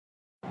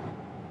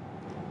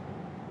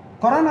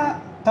Corona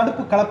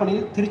தடுப்பு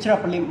களப்பணியில்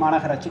திருச்சிராப்பள்ளி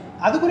மாநகராட்சி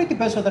அது குறித்து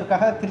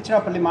பேசுவதற்காக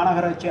திருச்சிராப்பள்ளி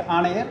மாநகராட்சி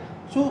ஆணையர்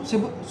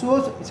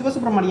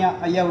சிவசுப்ரமணியா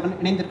ஐயாவுடன்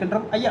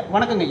இணைந்திருக்கின்றோம். ஐயா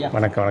வணக்கங்க. ஐயா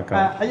வணக்கம். வணக்கம்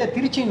ஐயா.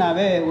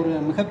 திருச்சினாவே ஒரு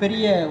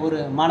மிகப்பெரிய ஒரு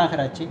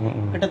மாநகராட்சி.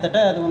 கிட்டத்தட்ட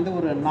அது வந்து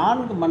ஒரு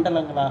 4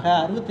 மண்டலங்களாக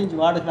 65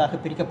 வார்டுகளாக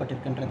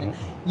பிரிக்கப்பட்டிருக்கின்றது.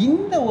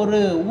 இந்த ஒரு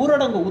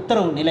ஊரடங்கு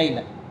உத்தரவு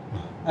நிலையில்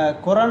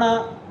கொரோனா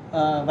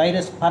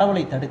வைரஸ்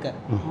பரவலை தடுக்க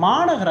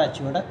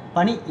மாநகராட்சியோட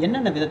பணி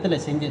என்னென்ன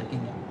விதத்தில்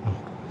செஞ்சுருக்கீங்க?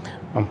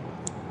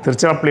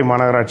 திருச்சிராப்பள்ளி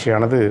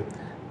மாநகராட்சியானது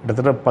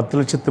கிட்டத்தட்ட 10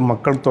 லட்சத்து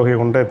மக்கள் தொகை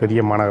கொண்ட பெரிய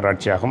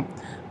மாநகராட்சியாகும்.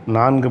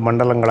 4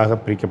 மண்டலங்களாக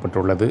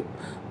பிரிக்கப்பட்டுள்ளது.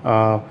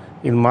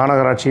 இந்த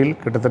மாநகராட்சியில்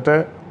கிட்டத்தட்ட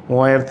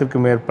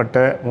 3000க்கும்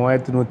மேற்பட்ட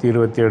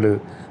 3127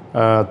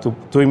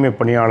 தூய்மை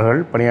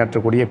பணியாளர்கள்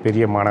பணியாற்றக்கூடிய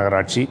பெரிய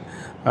மாநகராட்சி.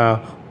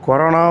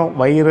 கொரோனா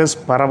வைரஸ்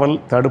பரவல்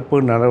தடுப்பு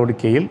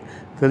நடவடிக்கையில்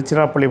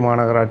திருச்சிராப்பள்ளி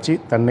மாநகராட்சி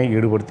தன்னை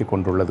ஈடுபடுத்தி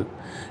கொண்டுள்ளது.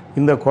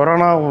 இந்த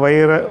கொரோனா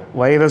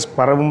வைரஸ்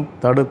பரவும்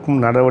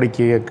தடுக்கும்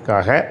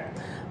நடவடிக்கைக்காக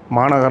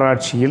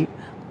மாநகராட்சியில்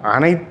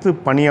அனைத்து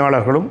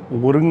பணியாளர்களும்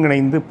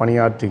ஒருங்கிணைந்து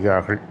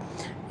பணியாற்றுகிறார்கள்.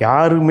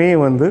 யாருமே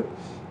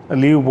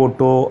லீவ்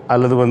போட்டோ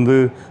அல்லது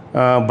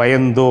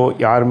பயந்தோ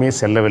யாருமே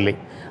செல்லவில்லை.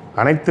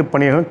 அனைத்து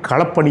பணியாளர்களும்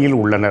களப்பணியில்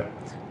உள்ளனர்.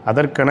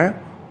 அதற்கென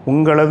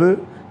உங்களது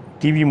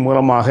டிவி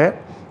மூலமாக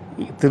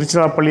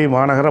திருச்சிராப்பள்ளி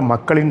மாநகர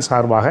மக்களின்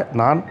சார்பாக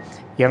நான்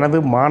எனது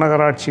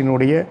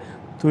மாநகராட்சியினுடைய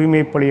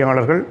தூய்மை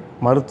பணியாளர்கள்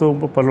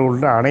மருத்துவ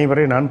பணியுள்ள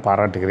அனைவரை நான்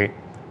பாராட்டுகிறேன்.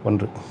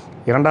 ஒன்று.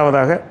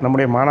 இரண்டாவதாக,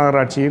 நம்முடைய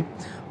மாநகராட்சியில்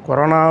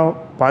கொரோனா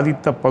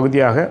பாதித்த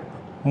பகுதியாக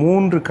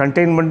 3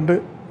 கண்டெய்ன்மெண்ட்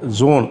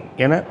ஜோன்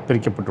என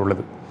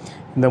பிரிக்கப்பட்டுள்ளது.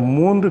 இந்த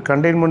 3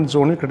 கண்டெய்ன்மெண்ட்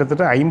ஜோனில்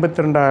கிட்டத்தட்ட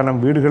 52,000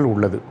 வீடுகள்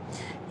உள்ளது.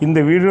 இந்த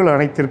வீடுகள்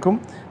அனைத்திற்கும்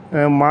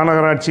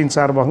மாநகராட்சியின்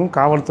சார்பாகவும்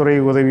காவல்துறை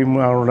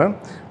உதவியுடன்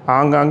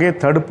ஆங்காங்கே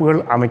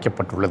தடுப்புகள்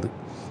அமைக்கப்பட்டுள்ளது.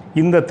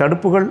 இந்த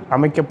தடுப்புகள்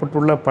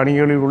அமைக்கப்பட்டுள்ள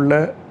பணிகளில்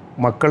உள்ள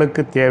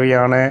மக்களுக்கு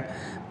தேவையான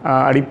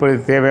அடிப்படை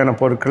தேவையான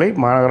பொருட்களை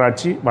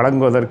மாநகராட்சி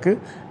வழங்குவதற்கு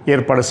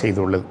ஏற்பாடு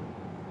செய்துள்ளது.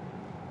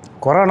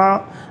 கொரோனா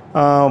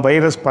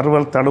வைரஸ்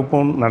பரவல் தடுப்பு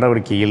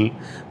நடவடிக்கையில்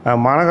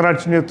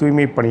மாநகராட்சியினுடைய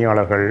தூய்மை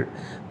பணியாளர்கள்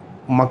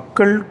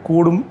மக்கள்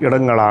கூடும்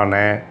இடங்களான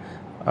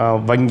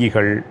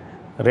வங்கிகள்,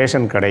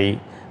 ரேஷன் கடை,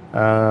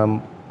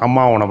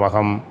 அம்மா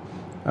உணவகம்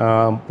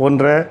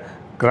போன்ற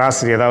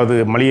கிராசரி அதாவது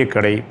மளிகை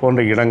கடை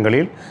போன்ற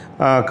இடங்களில்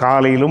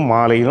காலையிலும்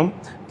மாலையிலும்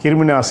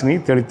கிருமிநாசினி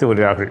தெளித்து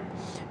வருகிறார்கள்.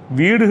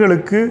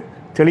 வீடுகளுக்கு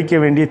தெளிக்க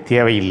வேண்டிய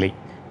தேவையில்லை.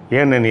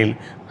 ஏனெனில்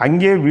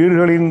அங்கே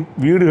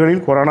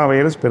வீடுகளில் கொரோனா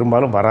வைரஸ்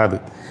பெரும்பாலும் வராது.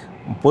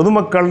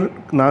 பொதுமக்கள்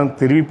நான்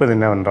தெரிவிப்பது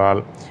என்னவென்றால்,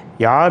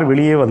 யார்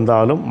வெளியே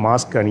வந்தாலும்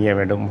மாஸ்க் அணிய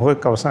வேண்டும்,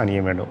 முகக்கவசம் அணிய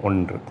வேண்டும்.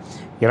 ஒன்று.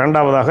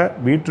 இரண்டாவதாக,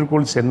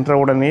 வீட்டிற்குள்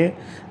சென்றவுடனே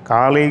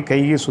காலை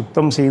கையை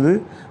சுத்தம் செய்து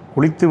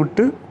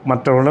குளித்துவிட்டு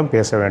மற்றவர்களிடம்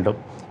பேச வேண்டும்.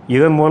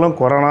 இதன் மூலம்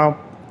கொரோனா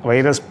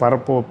வைரஸ்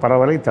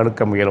பரவலை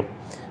தடுக்க முயலும்.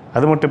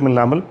 அது மட்டும்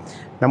இல்லாமல்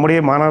நம்முடைய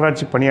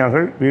மாநகராட்சி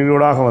பணியாளர்கள்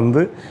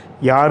வீடோடாக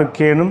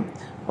யாருக்கேனும்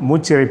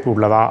மூச்சிறைப்பு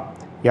உள்ளதா,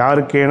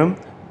 யாருக்கேனும்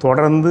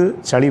தொடர்ந்து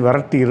சளி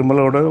வறட்டு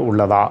இருமலோடு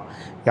உள்ளதா,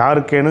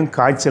 யாருக்கேனும்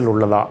காய்ச்சல்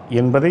உள்ளதா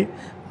என்பதை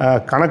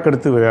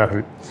கணக்கெடுத்து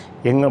வருகிறார்கள்.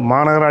 எங்கள்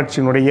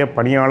மாநகராட்சியினுடைய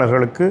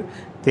பணியாளர்களுக்கு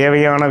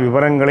தேவையான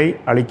விவரங்களை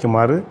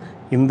அளிக்குமாறு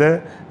இந்த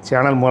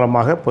சேனல்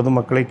மூலமாக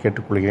பொதுமக்களை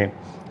கேட்டுக்கொள்கிறேன்.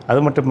 அது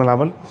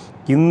மட்டுமில்லாமல்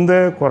இந்த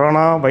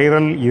கொரோனா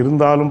வைரல்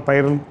இருந்தாலும்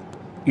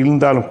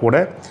கூட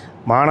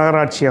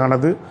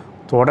மாநகராட்சியானது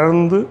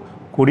தொடர்ந்து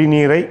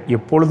குடிநீரை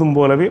எப்பொழுதும்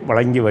போலவே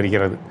வழங்கி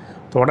வருகிறது.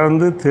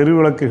 தொடர்ந்து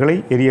தெருவிளக்குகளை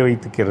எரிய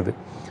வைத்திருக்கிறது.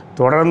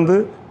 தொடர்ந்து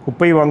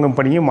குப்பை வாங்கும்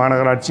பணியும்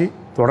மாநகராட்சி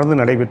தொடர்ந்து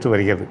நடைபெற்று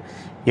வருகிறது.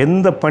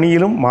 எந்த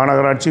பணியிலும்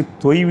மாநகராட்சி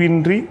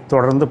தொய்வின்றி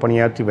தொடர்ந்து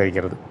பணியாற்றி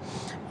வருகிறது.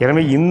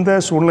 எனவே இந்த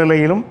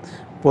சூழ்நிலையிலும்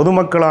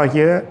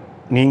பொதுமக்களாகிய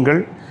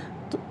நீங்கள்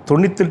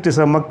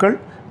 98% மக்கள்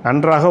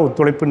நன்றாக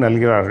ஒத்துழைப்பு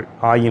நல்கிறார்கள்.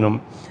 ஆயினும்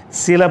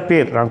சில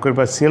பேர், நான்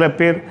குறிப்பாக சில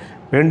பேர்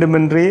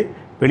வேண்டுமென்றே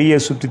வெளியே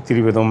சுற்றித்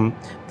திரிவதும்,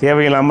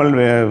 தேவையில்லாமல்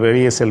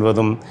வெளியே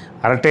செல்வதும்,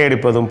 அரட்டை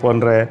அடிப்பதும்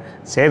போன்ற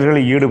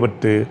செயல்களில்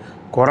ஈடுபட்டு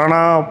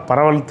கொரோனா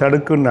பரவல்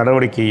தடுக்கும்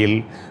நடவடிக்கையில்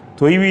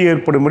தொய்வு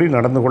ஏற்படும்படி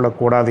நடந்து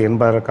கொள்ளக்கூடாது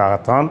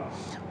என்பதற்காகத்தான்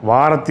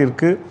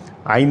வாரத்திற்கு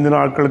 5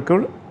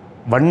 நாட்களுக்குள்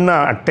வண்ண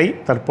அட்டை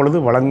தற்பொழுது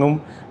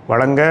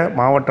வழங்க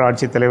மாவட்ட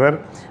ஆட்சித்தலைவர்,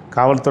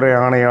 காவல்துறை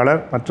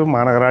ஆணையாளர் மற்றும்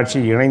மாநகராட்சி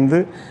இணைந்து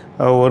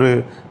ஒரு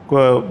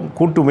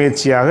கூட்டு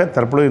முயற்சியாக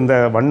தற்பொழுது இந்த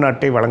வண்ண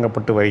அட்டை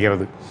வழங்கப்பட்டு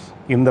வருகிறது.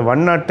 இந்த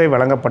வண்ண அட்டை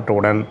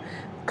வழங்கப்பட்டவுடன்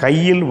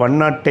கையில்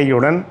வண்ண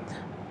அட்டையுடன்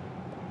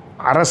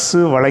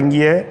அரசு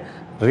வழங்கிய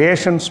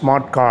ரேஷன்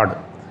ஸ்மார்ட் கார்டு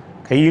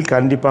கையில்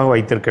கண்டிப்பாக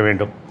வைத்திருக்க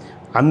வேண்டும்.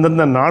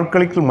 அந்தந்த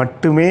நாட்களுக்கு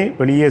மட்டுமே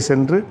வெளியே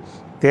சென்று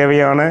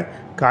தேவையான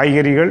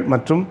காய்கறிகள்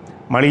மற்றும்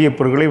மளிகைப்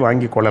பொருட்களை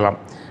வாங்கி கொள்ளலாம்.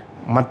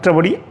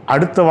 மற்றபடி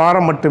அடுத்த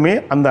வாரம் மட்டுமே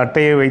அந்த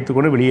அட்டையை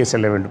வைத்துக்கொண்டு வெளியே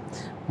செல்ல வேண்டும்.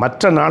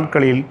 மற்ற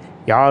நாட்களில்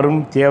யாரும்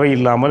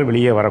தேவையில்லாமல்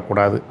வெளியே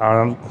வரக்கூடாது.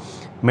 ஆனால்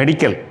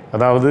மெடிக்கல்,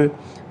 அதாவது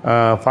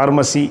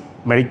ஃபார்மசி,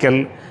 மெடிக்கல்,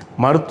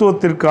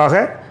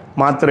 மருத்துவத்திற்காக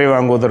மாத்திரை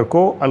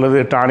வாங்குவதற்கோ அல்லது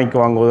டானிக்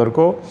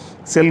வாங்குவதற்கோ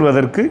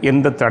செல்வதற்கு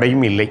எந்த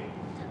தடையும் இல்லை.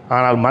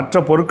 ஆனால் மற்ற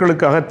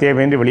பொருட்களுக்காக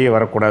தேவையின்றி வெளியே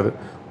வரக்கூடாது.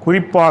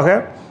 குறிப்பாக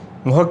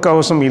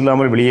முகக்கவசம்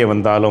இல்லாமல் வெளியே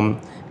வந்தாலும்,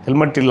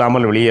 ஹெல்மெட்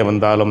இல்லாமல் வெளியே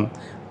வந்தாலும்,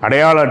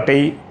 அடையாள அட்டை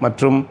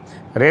மற்றும்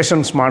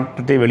ரேஷன் ஸ்மார்ட்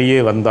அட்டை வெளியே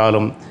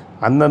வந்தாலும்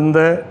அந்தந்த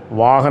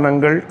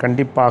வாகனங்கள்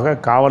கண்டிப்பாக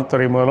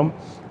காவல்துறை மூலம்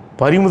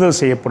பறிமுதல்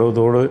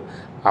செய்யப்படுவதோடு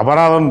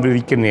அபராதம்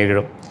விதிக்க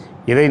நேரிடும்.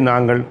 இதை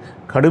நாங்கள்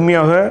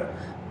கடுமையாக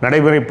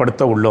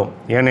நடைமுறைப்படுத்த உள்ளோம்.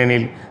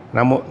 ஏனெனில்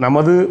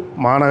நமது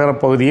மாநகர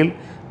பகுதியில்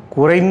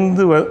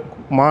குறைந்து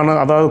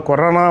அதாவது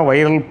கொரோனா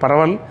வைரல்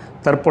பரவல்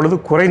தற்பொழுது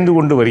குறைந்து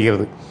கொண்டு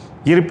வருகிறது.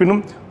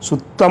 இருப்பினும்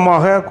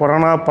சுத்தமாக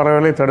கொரோனா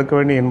பரவலை தடுக்க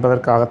வேண்டும்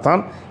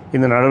என்பதற்காகத்தான்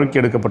இந்த நடவடிக்கை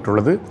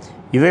எடுக்கப்பட்டுள்ளது.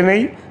 இதனை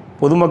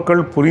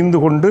பொதுமக்கள் புரிந்து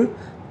கொண்டு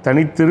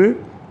தனித்திரு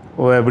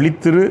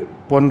விழித்திரு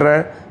போன்ற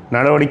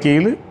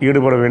நடவடிக்கையில்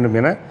ஈடுபட வேண்டும்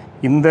என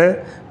இந்த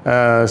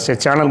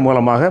சேனல்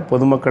மூலமாக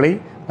பொதுமக்களை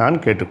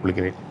நான்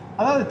கேட்டுக்கொள்கிறேன்.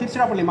 அதாவது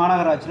திருச்சிராப்பள்ளி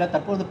மாநகராட்சியில்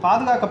தற்போது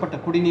பாதுகாக்கப்பட்ட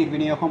குடிநீர்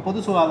விநியோகம், பொது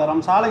சுகாதாரம்,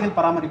 சாலைகள்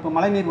பராமரிப்பு,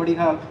 மழைநீர்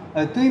வடிகால்,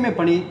 தூய்மை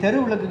பணி, தெரு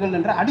விளக்குகள்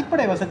என்ற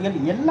அடிப்படை வசதிகள்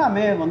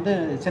எல்லாமே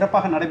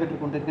சிறப்பாக நடைபெற்று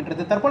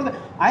கொண்டிருக்கின்றது. தற்பொழுது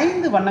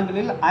 5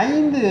 வண்ணங்களில்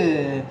 5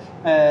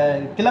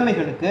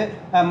 கிழமைகளுக்கு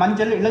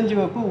மஞ்சள்,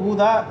 இளஞ்சிவப்பு,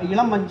 ஊதா,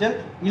 இளம் மஞ்சள்,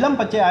 இளம்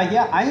பச்சை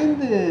ஆகிய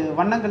 5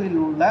 வண்ணங்களில்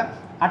உள்ள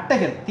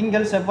அட்டைகள்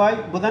திங்கள்,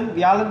 செவ்வாய், புதன்,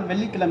 வியாழன்,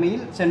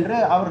 வெள்ளிக்கிழமையில் சென்று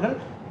அவர்கள்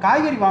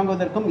காய்கறி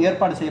வாங்குவதற்கும்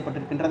ஏற்பாடு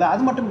செய்யப்பட்டிருக்கின்றது.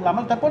 அது மட்டும்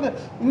இல்லாமல் தற்போது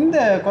இந்த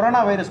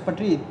கொரோனா வைரஸ்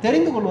பற்றி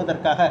தெரிந்து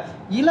கொள்வதற்காக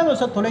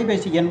இலவச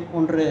தொலைபேசி எண்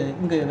ஒன்று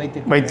இங்கு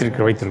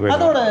வைத்திருக்கிறோம்.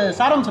 அதோட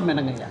சாராம்சம்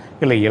என்னங்க?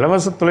 இல்லை,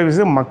 இலவச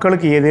தொலைபேசி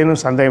மக்களுக்கு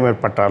ஏதேனும் சந்தேகம்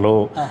ஏற்பட்டாலோ,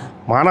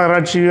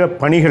 மாநகராட்சி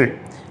பணிகள்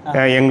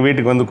எங்கள்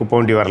வீட்டுக்கு குப்பை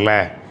வண்டி வரல,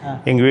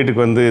 எங்கள்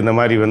வீட்டுக்கு இந்த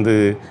மாதிரி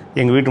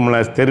எங்கள் வீட்டு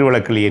முன்னாடி தெரு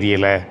விளக்குகள்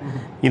எரியலை,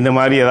 இந்த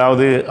மாதிரி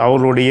ஏதாவது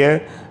அவர்களுடைய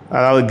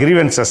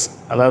கிரீவன்சஸ்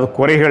அதாவது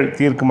குறைகள்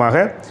தீர்க்குமாக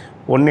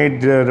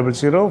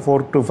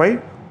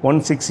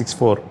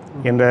 1800-425-1664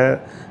 என்ற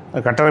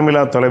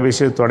கட்டணமில்லா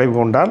தொலைபேசி தொடர்பு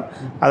கொண்டால்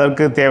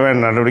அதற்கு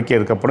தேவையான நடவடிக்கை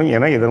எடுக்கப்படும்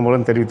என இதன்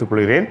மூலம் தெரிவித்துக்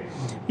கொள்கிறேன்.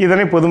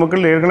 இதனை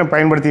பொதுமக்கள் ஏற்கனவே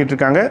பயன்படுத்திகிட்டு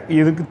இருக்காங்க.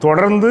 இதுக்கு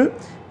தொடர்ந்து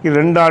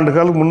 2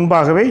 ஆண்டுகள்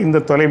முன்பாகவே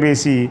இந்த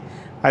தொலைபேசி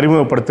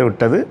அறிமுகப்படுத்த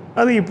விட்டது.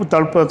 அது இப்போ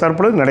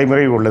தற்பொழுது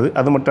நடைமுறை உள்ளது.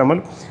 அது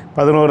மட்டுமல்ல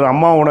 11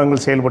 அம்மா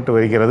உணவகங்கள் செயல்பட்டு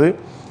வருகிறது.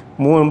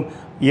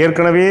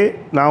 ஏற்கனவே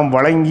நாம்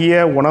வழங்கிய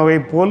உணவை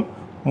போல்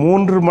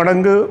 3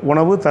 மடங்கு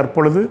உணவு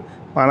தற்பொழுது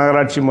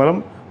மாநகராட்சி மூலம்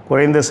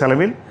குறைந்த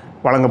செலவில்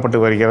வழங்கப்பட்டு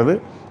வருகிறது.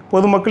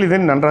 பொதுமக்கள் இதை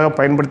நன்றாக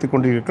பயன்படுத்தி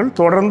கொண்டிருக்கிறார்கள்.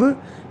 தொடர்ந்து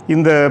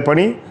இந்த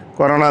பணி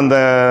கொரோனா அந்த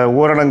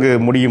ஊரடங்கு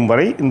முடியும்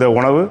வரை இந்த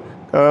உணவு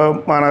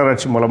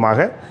மாநகராட்சி மூலமாக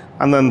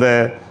அந்தந்த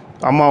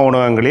அம்மா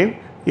உணவகங்களில்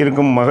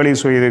இருக்கும்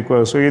மகளிர்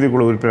சுயதி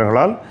குழு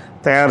உறுப்பினர்களால்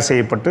தயார்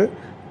செய்யப்பட்டு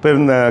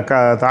பெருந்த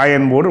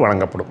தாயன்போடு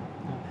வழங்கப்படும்.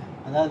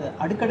 அதாவது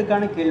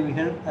அடுக்கடுக்கான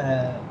கேள்விகள்.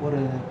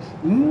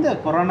 இந்த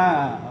கொரோனா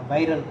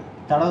வைரல்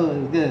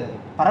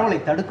பரவலை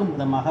தடுக்கும்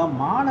விதமாக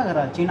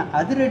மாநகராட்சியின்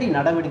அதிரடி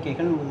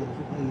நடவடிக்கைகள்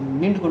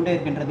நீண்டு கொண்டே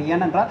இருக்கின்றது.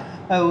 ஏனென்றால்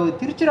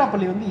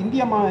திருச்சிராப்பள்ளி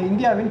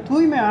இந்தியாவின்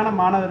தூய்மையான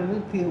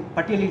மாநகரங்கள்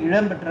பட்டியலில்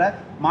இடம்பெற்ற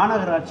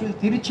மாநகராட்சியில்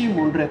திருச்சியும்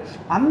ஒன்று.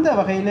 அந்த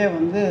வகையிலே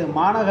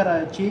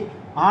மாநகராட்சி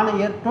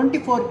ஆணையர்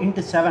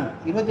 24/7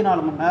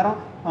 24 மணி நேரம்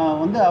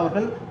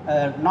அவர்கள்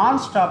நான்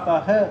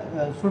ஸ்டாப்பாக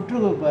சுற்று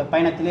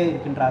பயணத்திலே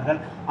இருக்கின்றார்கள்.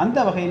 அந்த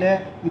வகையில்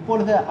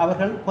இப்பொழுது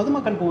அவர்கள்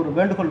பொதுமக்களுக்கு ஒரு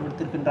வேண்டுகோள்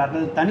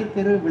விடுத்திருக்கின்றார்கள்.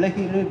 தனித்திரு,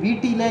 விலகிரு,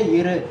 வீட்டிலே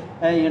இரு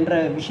என்ற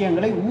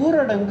விஷயங்களை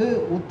ஊரடங்கு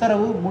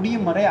உத்தரவு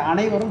முடியும் வரை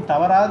அனைவரும்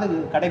தவறாது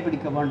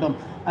கடைபிடிக்க வேண்டும்.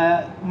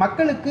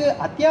 மக்களுக்கு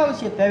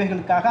அத்தியாவசிய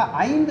தேவைகளுக்காக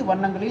 5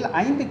 வண்ணங்களில்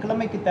 5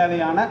 கிழமைக்கு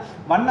தேவையான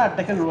வண்ண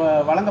அட்டைகள்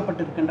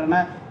வழங்கப்பட்டிருக்கின்றன.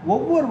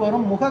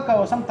 ஒவ்வொருவரும்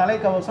முகக்கவசம்,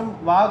 தலைக்கவசம்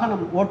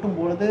வாகனம் ஓட்டும்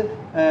பொழுது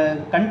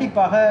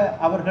கண்டிப்பாக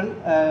அவர்கள்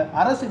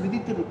அரசு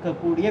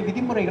விதித்திருக்கக்கூடிய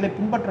விதிமுறைகளை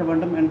பின்பற்ற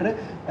வேண்டும் என்று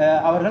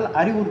அவர்கள்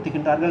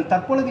அறிவுறுத்துகின்றார்கள்.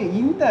 தற்பொழுது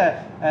இந்த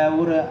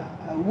ஒரு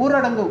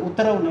ஊரடங்கு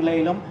உத்தரவு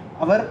நிலையிலும்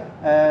அவர்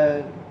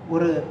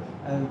ஒரு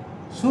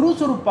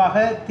சுறுசுறுப்பாக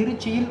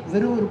திருச்சியில்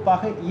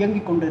விறுவிறுப்பாக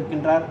இயங்கிக்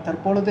கொண்டிருக்கின்றார்.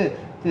 தற்பொழுது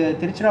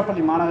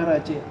திருச்சிராப்பள்ளி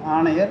மாநகராட்சி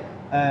ஆணையர்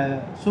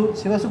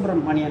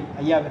சிவசுப்பிரமணியன்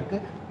ஐயாவிற்கு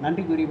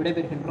நன்றி கூறி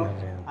விடைபெறுகின்றோம்.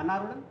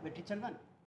 அன்னாருடன் வெற்றி செல்வன்.